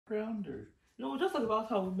background or? No, we'll just talk about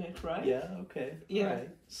how we met, right? Yeah, okay. Yeah. Right.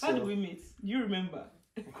 So, How did we meet? Do you remember?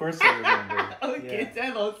 Of course I remember. Okay, Yeah.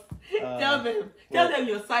 tell us. Tell them. Tell them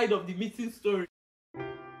your side of the meeting story.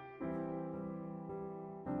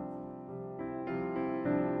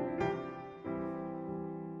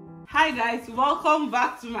 Hi guys, welcome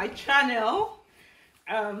back to my channel.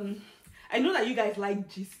 I know that you guys like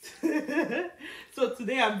gist. So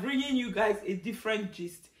today I'm bringing you guys a different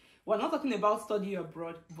gist. We're not talking about study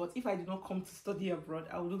abroad, but if I did not come to study abroad,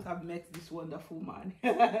 I wouldn't have met this wonderful man.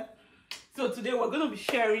 So today we're going to be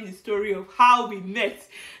sharing the story of how we met.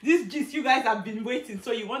 This gist you guys have been waiting,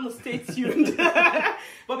 so you want to stay tuned.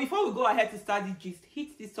 But before we go ahead to start the gist,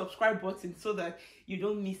 hit the subscribe button so that you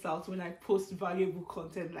don't miss out when I post valuable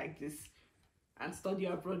content like this and study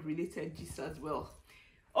abroad related gist as well.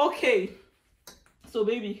 Okay, so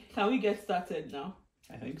baby, can we get started now?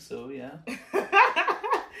 I think so, yeah.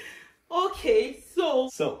 Okay, so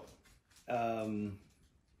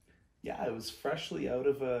yeah, I was freshly out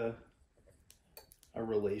of a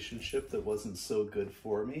relationship that wasn't so good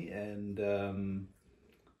for me, and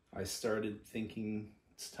I started thinking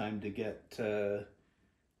it's time to get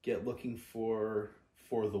looking for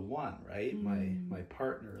the one, right? My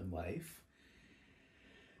partner in life.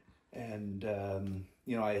 And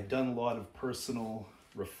you know, I had done a lot of personal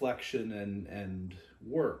reflection and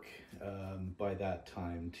work by that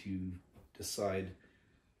time to decide,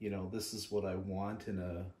 you know, this is what I want in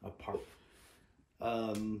a partner.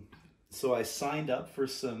 So I signed up for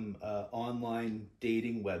some online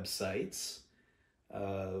dating websites.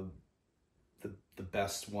 The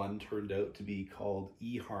best one turned out to be called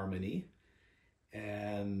eHarmony,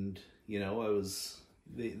 and you know,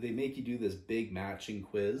 they make you do this big matching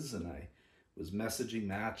quiz, and I was messaging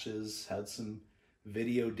matches, had some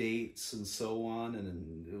video dates and so on,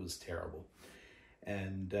 and it was terrible.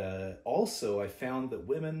 And also I found that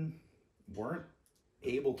women weren't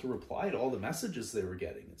able to reply to all the messages they were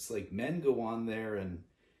getting. It's like men go on there and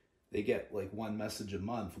they get like one message a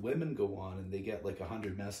month. Women go on and they get like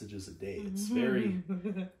 100 messages a day. It's very,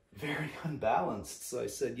 very unbalanced. So I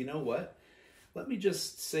said, you know what? Let me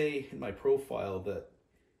just say in my profile that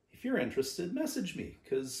if you're interested, message me,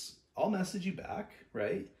 because I'll message you back,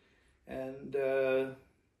 right? And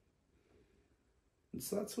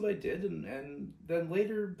so that's what I did. And then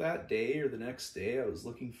later that day or the next day, I was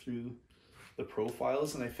looking through the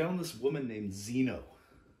profiles and I found this woman named Zino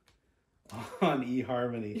on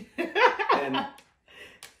eHarmony. And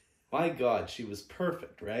my God, she was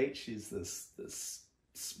perfect, right? She's this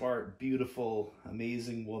smart, beautiful,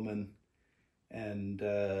 amazing woman. And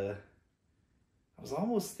I was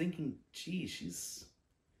almost thinking, gee, she's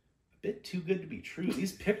a bit too good to be true.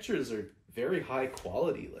 These pictures are very high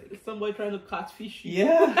quality. Like somebody trying to catfish you.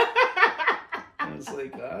 Yeah. I was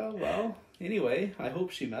like, oh, well, anyway, I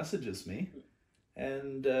hope she messages me.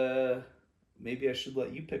 And maybe I should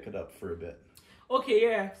let you pick it up for a bit. Okay,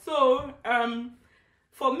 yeah. So,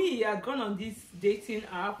 for me, I've gone on this dating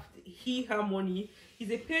app, eHarmony.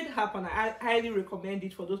 It's a paid app, and I highly recommend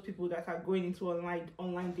it for those people that are going into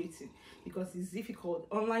online dating, because it's difficult.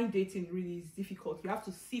 Online dating really is difficult. You have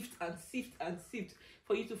to sift and sift and sift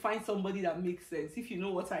for you to find somebody that makes sense, if you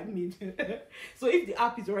know what I mean. So if the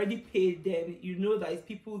app is already paid, then you know that it's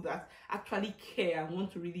people that actually care and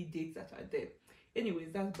want to really date that are there.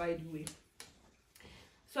 Anyways, that's by the way.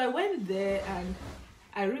 So I went there and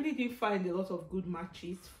I really did find a lot of good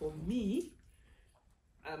matches for me.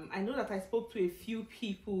 I know that I spoke to a few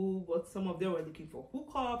people, but some of them were looking for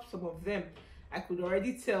hookups. Some of them, I could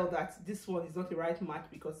already tell that this one is not the right match,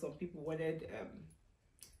 because some people wanted,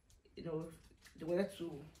 you know,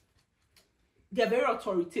 they're very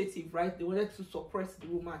authoritative, right? They wanted to suppress the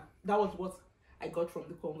woman. That was what I got from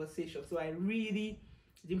the conversation. So I really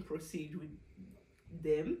didn't proceed with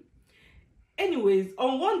them. Anyways,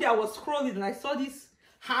 on one day I was scrolling and I saw this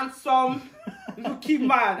handsome looking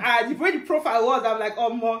man, and the way the profile was, I'm like,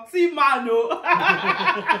 oh, see man, no.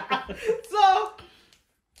 So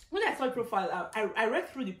when I saw the profile, I read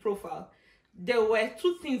through the profile. There were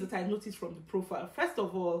two things that I noticed from the profile. First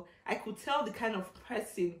of all, I could tell the kind of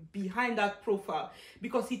person behind that profile,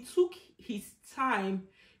 because he took his time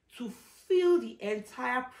to fill the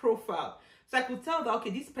entire profile. So I could tell that,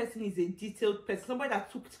 okay, this person is a detailed person, somebody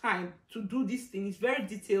that took time to do this thing. It's very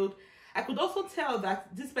detailed. I could also tell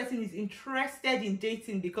that this person is interested in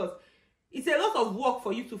dating, because it's a lot of work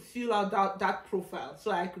for you to fill out that profile.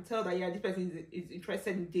 So I could tell that, yeah, this person is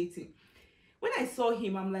interested in dating. When I saw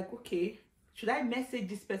him, I'm like, okay, should I message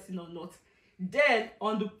this person or not? Then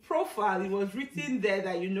on the profile, it was written there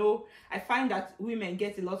that, you know, I find that women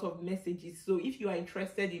get a lot of messages. So if you are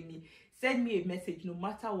interested in me, send me a message no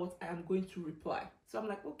matter what, I am going to reply. So I'm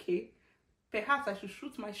like, okay, perhaps I should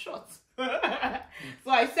shoot my shot.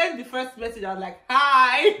 So I sent the first message. I was like,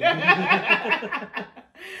 hi.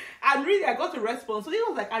 And really, I got a response. So it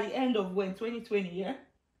was like at the end of when? 2020, yeah?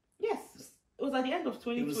 Yes. It was at the end of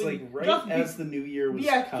 2020. It was like right as the new year was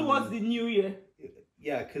coming. Towards the new year.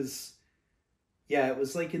 Yeah, because... Yeah, it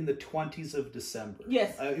was like in the 20s of December.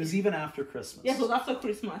 Yes. It was even after Christmas. Yes, it was after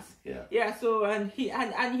Christmas. Yeah. Yeah, so, and he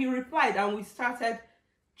replied, and we started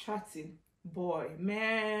chatting. Boy,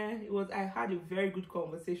 man, I had a very good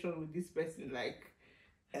conversation with this person, like.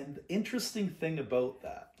 And the interesting thing about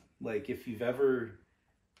that, like if you've ever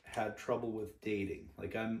had trouble with dating,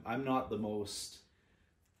 like I'm not the most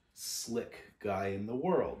slick guy in the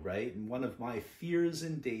world, right? And one of my fears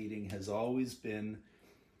in dating has always been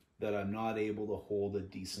that I'm not able to hold a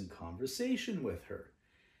decent conversation with her.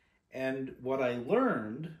 And what I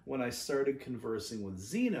learned when I started conversing with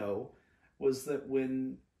Zino was that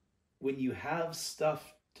when you have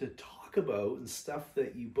stuff to talk about and stuff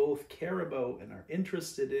that you both care about and are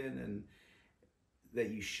interested in and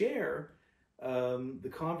that you share,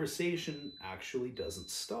 the conversation actually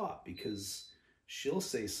doesn't stop, because she'll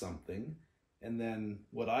say something and then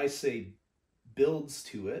what I say builds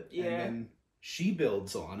to it, and then she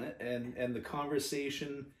builds on it, and the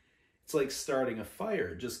conversation, it's like starting a fire.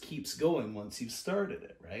 It just keeps going once you've started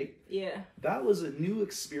it, right? Yeah. That was a new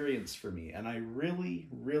experience for me, and I really,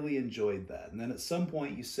 really enjoyed that. And then at some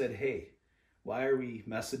point you said, hey, why are we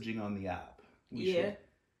messaging on the app? We should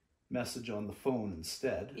message on the phone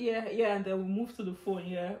instead. Yeah, and then we moved to the phone,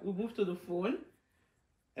 We moved to the phone.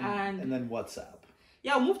 And then WhatsApp.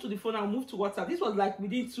 Yeah, I moved to the phone and moved to WhatsApp. This was like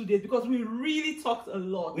within 2 days because we really talked a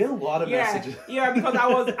lot. We had a lot of messages. Yeah, because I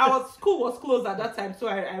was school was closed at that time, so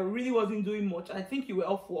I really wasn't doing much. I think you were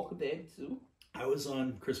off work then too. I was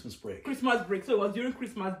on Christmas break. So it was during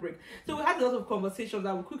Christmas break. So we had a lot of conversations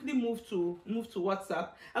that we quickly moved to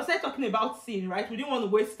WhatsApp. I started talking about seeing, right? We didn't want to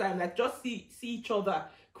waste time, like just see each other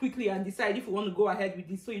quickly and decide if we want to go ahead with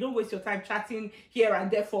this, so you don't waste your time chatting here and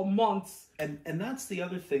there for months. And that's the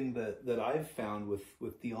other thing that I've found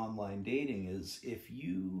with the online dating is if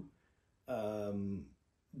you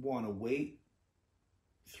want to wait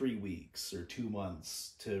 3 weeks or 2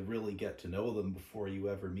 months to really get to know them before you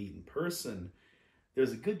ever meet in person,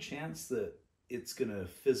 there's a good chance that it's going to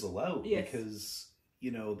fizzle out. Yes. Because, you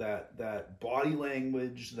know, that body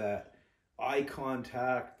language, that eye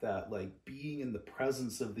contact, that like being in the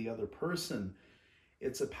presence of the other person,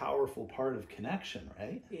 it's a powerful part of connection,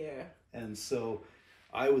 right? Yeah. And so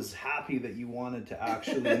I was happy that you wanted to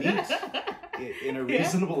actually meet in a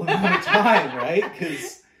reasonable amount of time, right?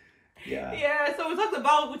 Because so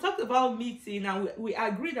we talked about meeting, and we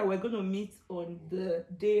agreed that we're going to meet on the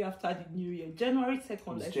day after the New Year, January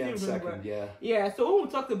 2nd. I still remember. 2nd, Yeah, so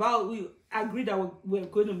when we agreed that we're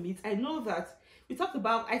going to meet. I know that we talked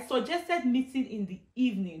about, I suggested meeting in the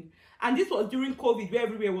evening, and this was during COVID where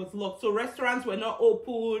everywhere was locked, so restaurants were not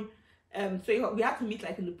open. So we had to meet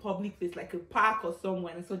like in the public place, like a park or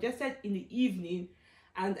somewhere. And I suggested in the evening,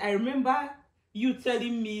 and I remember you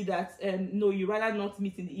telling me that no, you rather not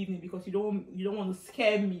meet in the evening because you don't want to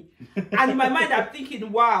scare me. And in my mind, I'm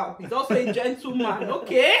thinking, wow, he's also a gentleman,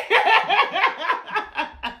 okay?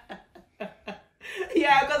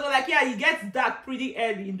 Yeah, because we're like, it gets dark pretty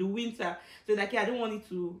early in the winter. So like, I don't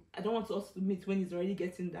want us to meet when it's already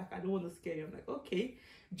getting dark. I don't want to scare you. I'm like, okay,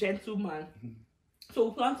 gentleman. So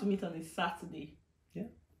we plan to meet on a Saturday. Yeah.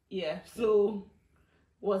 Yeah. So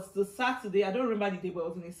was the Saturday? I don't remember the day, but it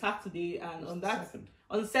was on a Saturday, and on that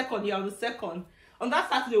on the second, on that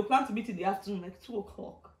Saturday we plan to meet in the afternoon, like 2:00.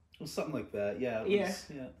 Well, something like that. Yeah. Yeah.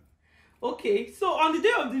 Okay. So on the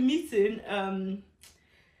day of the meeting,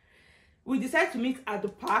 we decided to meet at the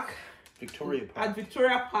park. Victoria Park. At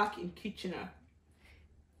Victoria Park in Kitchener.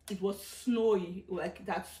 It was snowy, like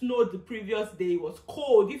that snowed the previous day. It was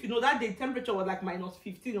cold. If you know, that day temperature was like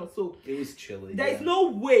 -15 or so. It was chilly. There's no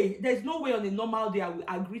way on a normal day I will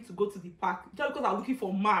agree to go to the park just because I'm looking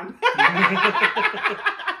for man.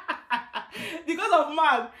 Because of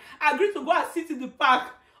man, I agreed to go and sit in the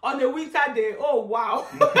park on a winter day. Oh wow.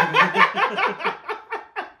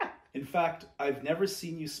 In fact, I've never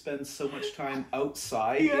seen you spend so much time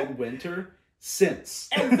outside in winter since.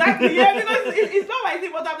 Exactly, yeah, because it's not my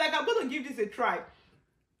thing, but I'm like, I'm going to give this a try.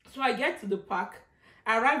 So I get to the park.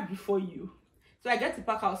 I arrived before you. So I get to the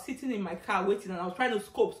park. I was sitting in my car waiting, and I was trying to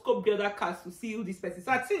scope the other cars to see who this person is.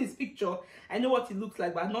 So I'd seen his picture. I know what he looks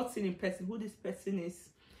like, but I've not seen in person who this person is.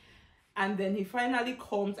 And then he finally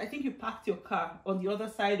comes. I think you parked your car on the other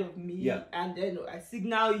side of me. Yeah. And then I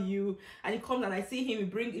signal you. And he comes and I see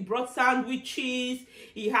him. He brought sandwiches.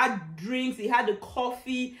 He had drinks. He had a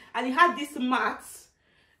coffee. And he had this mat.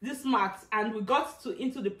 And we got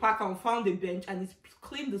into the park and found a bench. And he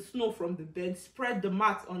cleaned the snow from the bench. Spread the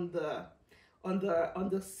mat on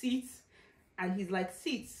the seats. And he's like,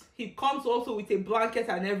 seats. He comes also with a blanket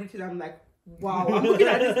and everything. I'm like, wow. I'm looking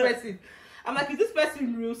at this person. I'm like, is this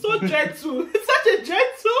person real? So gentle. Such a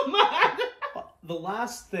gentleman. The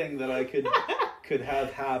last thing that I could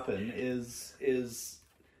have happen is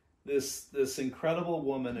this incredible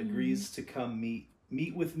woman agrees to come meet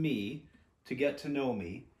with me to get to know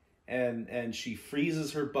me, and she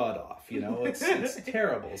freezes her butt off. It's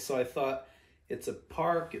terrible. So I thought, it's a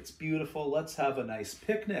park, it's beautiful, let's have a nice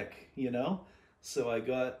picnic. So I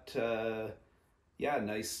got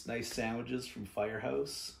nice sandwiches from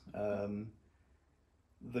Firehouse.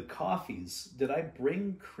 The coffees, did I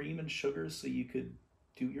bring cream and sugar so you could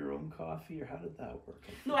do your own coffee, or how did that work?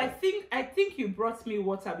 No, I think you brought me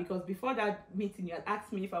water, because before that meeting you had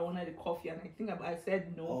asked me if I wanted a coffee, and I think I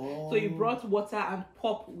said no. Oh. So you brought water and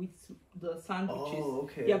pop with the sandwiches. Oh,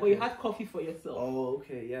 okay. Yeah, okay. but you had coffee for yourself. Oh,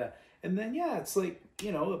 okay, yeah. And then it's like,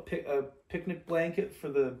 a picnic blanket for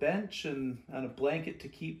the bench and a blanket to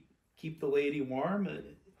keep the lady warm.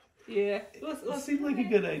 Yeah, it seemed like a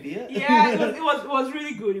good idea. Yeah, it was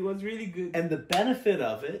really good. It was really good. And the benefit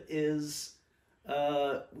of it is,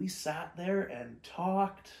 we sat there and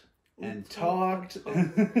talked. We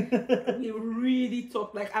really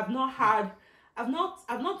talked. Like I've not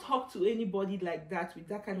talked to anybody like that with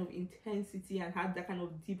that kind of intensity and had that kind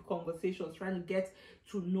of deep conversations, trying to get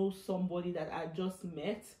to know somebody that I just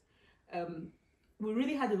met. We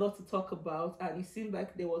really had a lot to talk about, and it seemed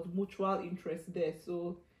like there was mutual interest there.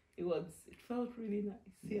 So it felt really nice.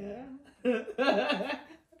 Yeah.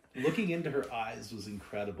 Looking into her eyes was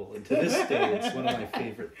incredible, and to this day, it's one of my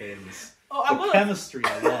favorite things. Chemistry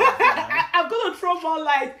I love. I'm gonna throw more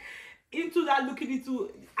light into that looking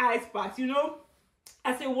into eyes part.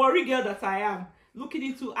 As a worry girl that I am, looking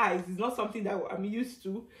into eyes is not something that I'm used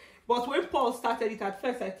to. But when Paul started it, at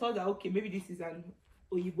first I thought that, okay, maybe this is an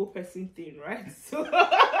Oyibo person thing, right? So but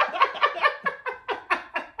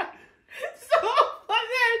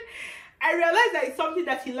then I realized that it's something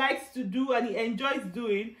that he likes to do and he enjoys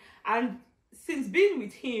doing. And since being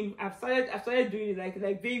with him, I've started doing it,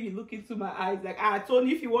 like baby, look into my eyes. Like,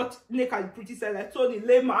 Tony, if you want naked pretty side, like Tony,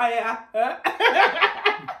 lay my hair.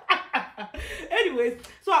 Anyways,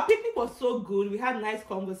 so our picnic was so good. We had nice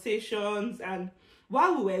conversations, and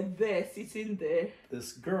while we were there, sitting there,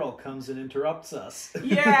 this girl comes and interrupts us.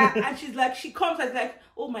 Yeah, and she comes and like,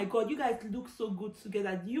 oh my God, you guys look so good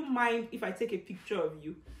together. Do you mind if I take a picture of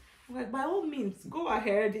you? I'm like, by all means, go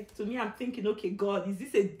ahead. To me, I'm thinking, okay, God, is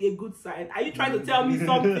this a good sign? Are you trying to tell me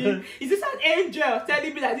something? Is this an angel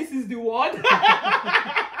telling me that this is the one?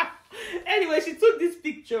 Anyway, she took this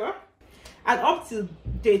picture, and up to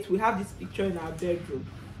date, we have this picture in our bedroom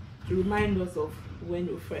to remind us of when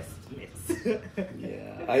we first met.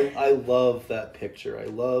 Yeah, I love that picture. I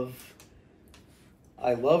love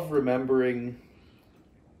remembering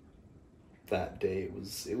that day.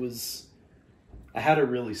 It was I had a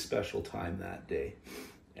really special time that day.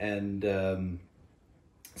 And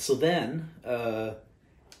so then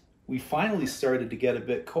we finally started to get a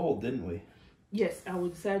bit cold, didn't we? Yes, and we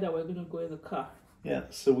decided that we're going to go in the car. Yeah,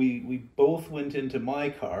 so we both went into my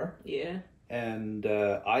car. Yeah. And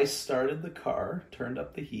I started the car, turned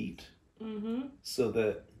up the heat, so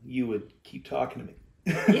that you would keep talking to me.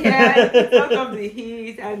 Yeah, you turned up the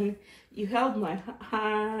heat, and you held my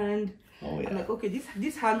hand. Oh, yeah. I'm like, okay,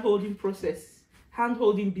 this hand-holding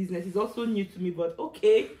business is also new to me, but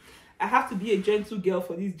okay, I have to be a gentle girl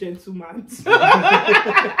for this gentleman.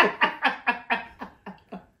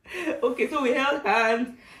 Okay, so we held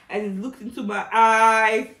hands, and he looked into my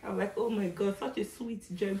eyes. I'm like, oh my God, such a sweet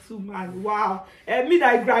gentleman. Wow. And me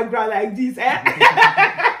that grand like this.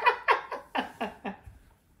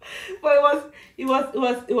 But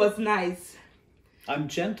it was nice. I'm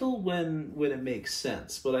gentle when it makes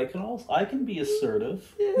sense, but I can be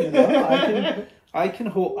assertive. You know, I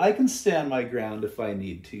can stand my ground if I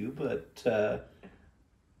need to, but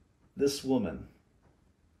this woman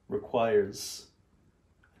requires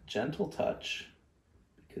a gentle touch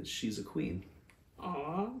because she's a queen.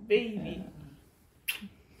 Aw, baby.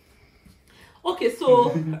 Okay,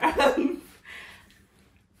 so I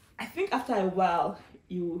think after a while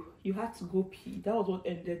you had to go pee. That was what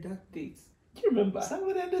ended that date. Do you remember? Is that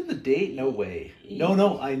what ended the date? No way.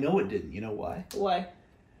 No, I know it didn't. You know why? Why?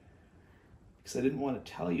 because I didn't want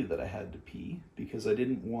to tell you that I had to pee, because I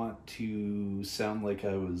didn't want to sound like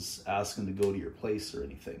I was asking to go to your place or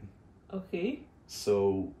anything. Okay.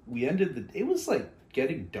 So we ended it was like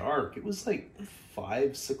getting dark. It was like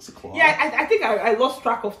 5, 6 o'clock. Yeah, I think I lost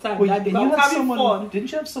track of time that day. And I you was had having fun.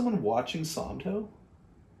 Didn't you have someone watching Somto?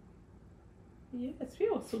 Yes, we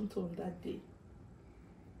were Somto on that day.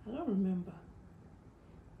 I don't remember.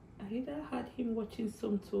 I either had him watching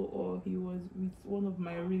Somto or he was with one of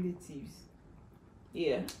my relatives.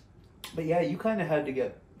 Yeah. But yeah, you kind of had to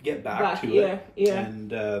get back to it. Yeah.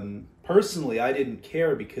 And personally, I didn't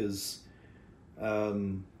care because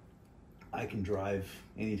I can drive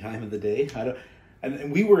any time of the day. I don't.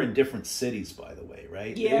 And we were in different cities, by the way,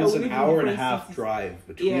 right? Yeah, it was an hour and a half cities. drive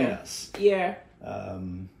between us. Yeah.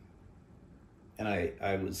 And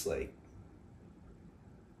I was like,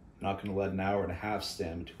 not going to let an hour and a half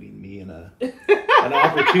stand between me and an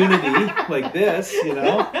opportunity like this, you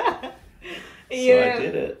know? Yeah. So I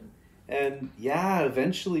did it. And yeah,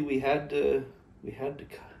 eventually we had to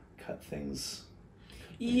cut things.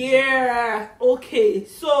 Yeah. Okay.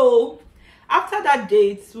 So after that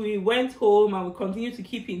date, we went home and we continued to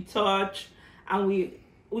keep in touch, and we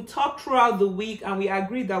talked throughout the week, and we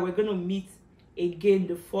agreed that we're going to meet again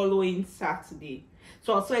the following Saturday.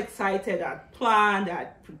 So I was so excited. I planned, I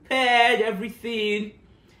prepared everything,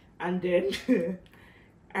 and then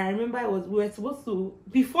I remember we were supposed to,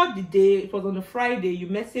 before the day, it was on a Friday, you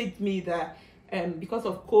messaged me that because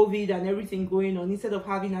of COVID and everything going on, instead of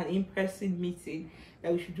having an in-person meeting,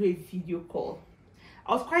 that we should do a video call.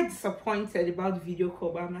 I was quite disappointed about the video call,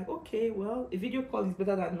 but I'm like, okay, well, a video call is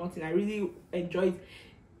better than nothing. I really enjoyed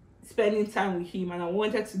spending time with him, and I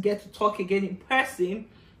wanted to get to talk again in person,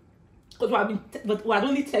 because we had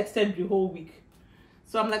only texted the whole week.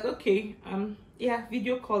 So I'm like, okay, yeah,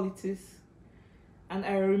 video call it is. And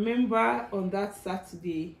I remember on that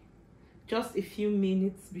Saturday, just a few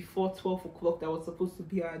minutes before 12 o'clock, that was supposed to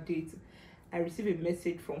be our date, I received a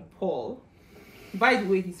message from Paul. By the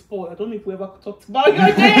way, he's Paul. I don't know if we ever talked about your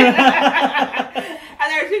name. And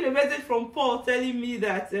I received a message from Paul telling me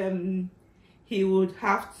that he would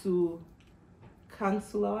have to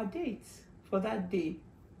cancel our date for that day.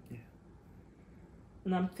 Yeah.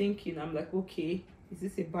 And I'm like, okay, is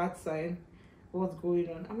this a bad sign? What's going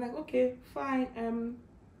on? I'm like, okay, fine.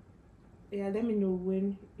 Yeah, let me know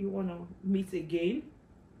when you wanna meet again.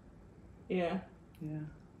 Yeah. Yeah.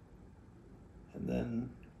 And then,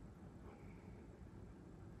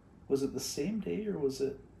 was it the same day or was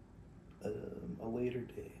it a later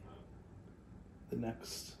day? The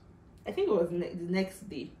next. I think it was the next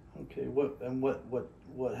day. Okay. What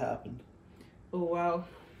happened? Oh wow!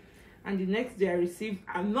 And the next day, I received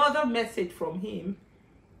another message from him,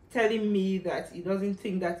 telling me that he doesn't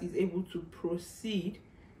think that he's able to proceed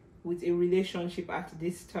with a relationship at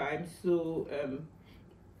this time. So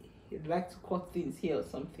he'd like to cut things here or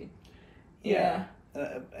something. Yeah.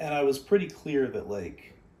 And I was pretty clear that,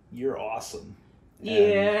 like, you're awesome.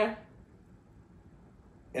 Yeah.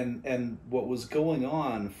 And what was going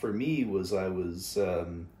on for me was I was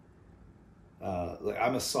like,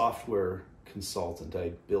 I'm a software consultant.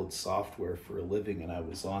 I build software for a living, and I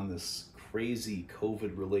was on this crazy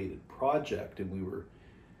COVID related project, and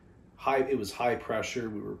it was high pressure.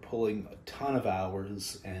 We were pulling a ton of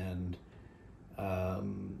hours, and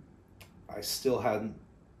I still hadn't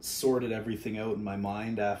sorted everything out in my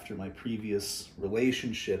mind after my previous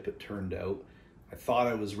relationship, it turned out. I thought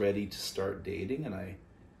I was ready to start dating, and I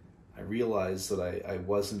realized that I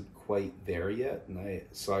wasn't quite there yet. And I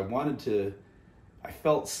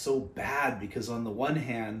felt so bad, because on the one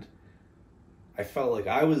hand, I felt like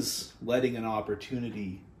I was letting an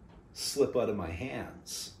opportunity slip out of my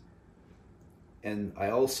hands. And I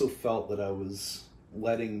also felt that I was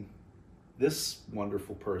letting this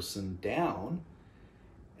wonderful person down.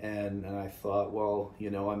 And I thought, well, you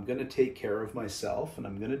know, I'm going to take care of myself, and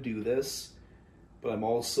I'm going to do this, but I'm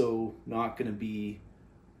also not going to be,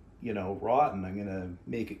 you know, rotten. I'm going to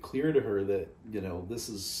make it clear to her that, you know, this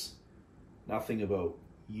is nothing about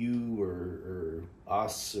you or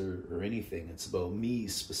us or anything. It's about me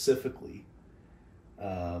specifically.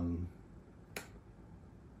 And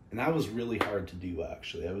that was really hard to do,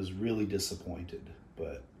 actually. I was really disappointed,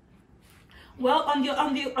 but... Well, on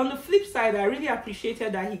the flip side, I really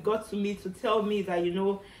appreciated that he got to me to tell me that, you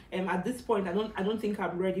know, at this point, I don't think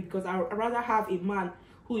I'm ready, because I'd rather have a man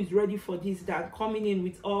who is ready for this than coming in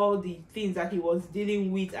with all the things that he was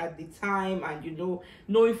dealing with at the time, and, you know,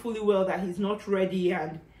 knowing fully well that he's not ready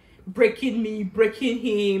and breaking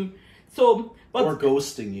him. So, but or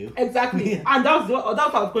ghosting you. Exactly. Yeah. And that's what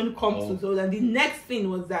I was going to come to. So then the next thing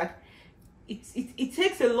was that it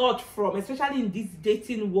takes a lot from, especially in this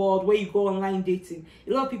dating world where you go online dating.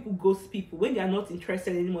 A lot of people ghost people when they are not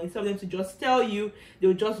interested anymore. Instead of them to just tell you,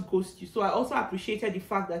 they'll just ghost you. So I also appreciated the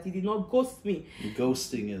fact that he did not ghost me.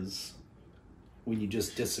 Ghosting is when you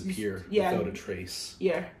just disappear without a trace.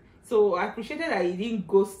 Yeah. So I appreciated that he didn't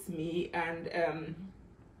ghost me, and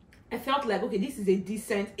I felt like, okay, this is a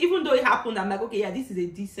decent, even though it happened, I'm like, okay, yeah, this is a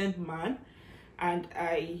decent man, and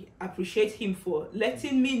I appreciate him for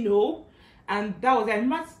letting me know. And that was, I'm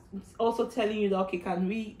not also telling you that, okay, can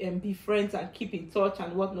we be friends and keep in touch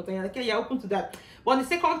and whatnot, and you're like, yeah, you're open to that. But on the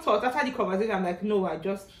second thought, after the conversation, I'm like, no, I'm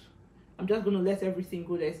just gonna let everything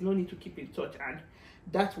go. There's no need to keep in touch, and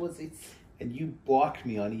that was it. And you blocked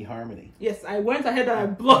me on eHarmony. Yes, I went ahead and I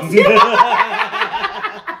blocked you.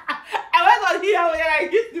 I went on here and I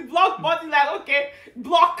hit the block button, like, okay,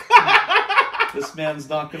 block. This man's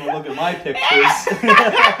not going to look at my pictures.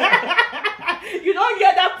 You don't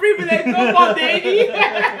get that privilege no more, baby.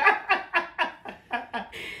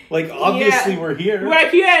 Like, obviously we're here. We're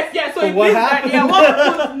here, yeah. So what happened? What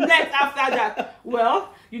happens next after that? Well,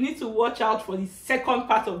 you need to watch out for the second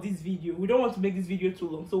part of this video. We don't want to make this video too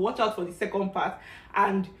long, so watch out for the second part,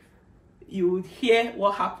 and you would hear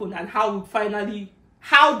what happened and how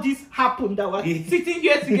this happened, that we're sitting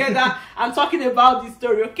here together and talking about this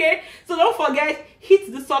story. Okay, so don't forget, hit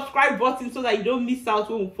the subscribe button so that you don't miss out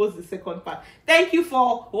when we post the second part. Thank you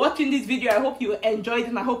for watching this video. I hope you enjoyed it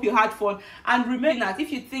and I hope you had fun. And remember that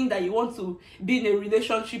if you think that you want to be in a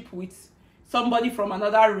relationship with somebody from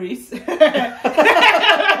another race, you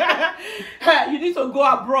need to go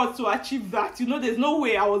abroad to achieve that. You know, there's no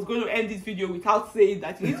way I was going to end this video without saying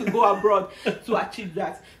that you need to go abroad to achieve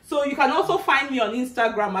that. So you can also find me on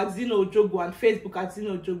Instagram at Zino Jogo and Facebook at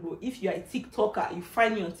Zino Jogo. If you're a TikToker, you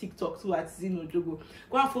find me on TikTok too at Zino Jogo.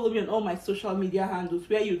 Go and follow me on all my social media handles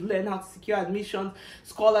where you learn how to secure admissions,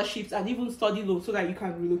 scholarships, and even study loans so that you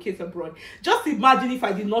can relocate abroad. Just imagine if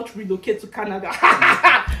I did not relocate to Canada.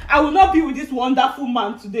 I will not be with this wonderful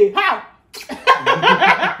man today. How?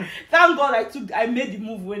 Thank God I made the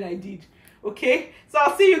move when I did. Okay, so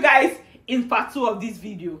I'll see you guys in part 2 of this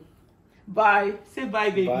video. Bye. Say bye,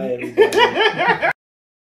 baby. Bye, everybody.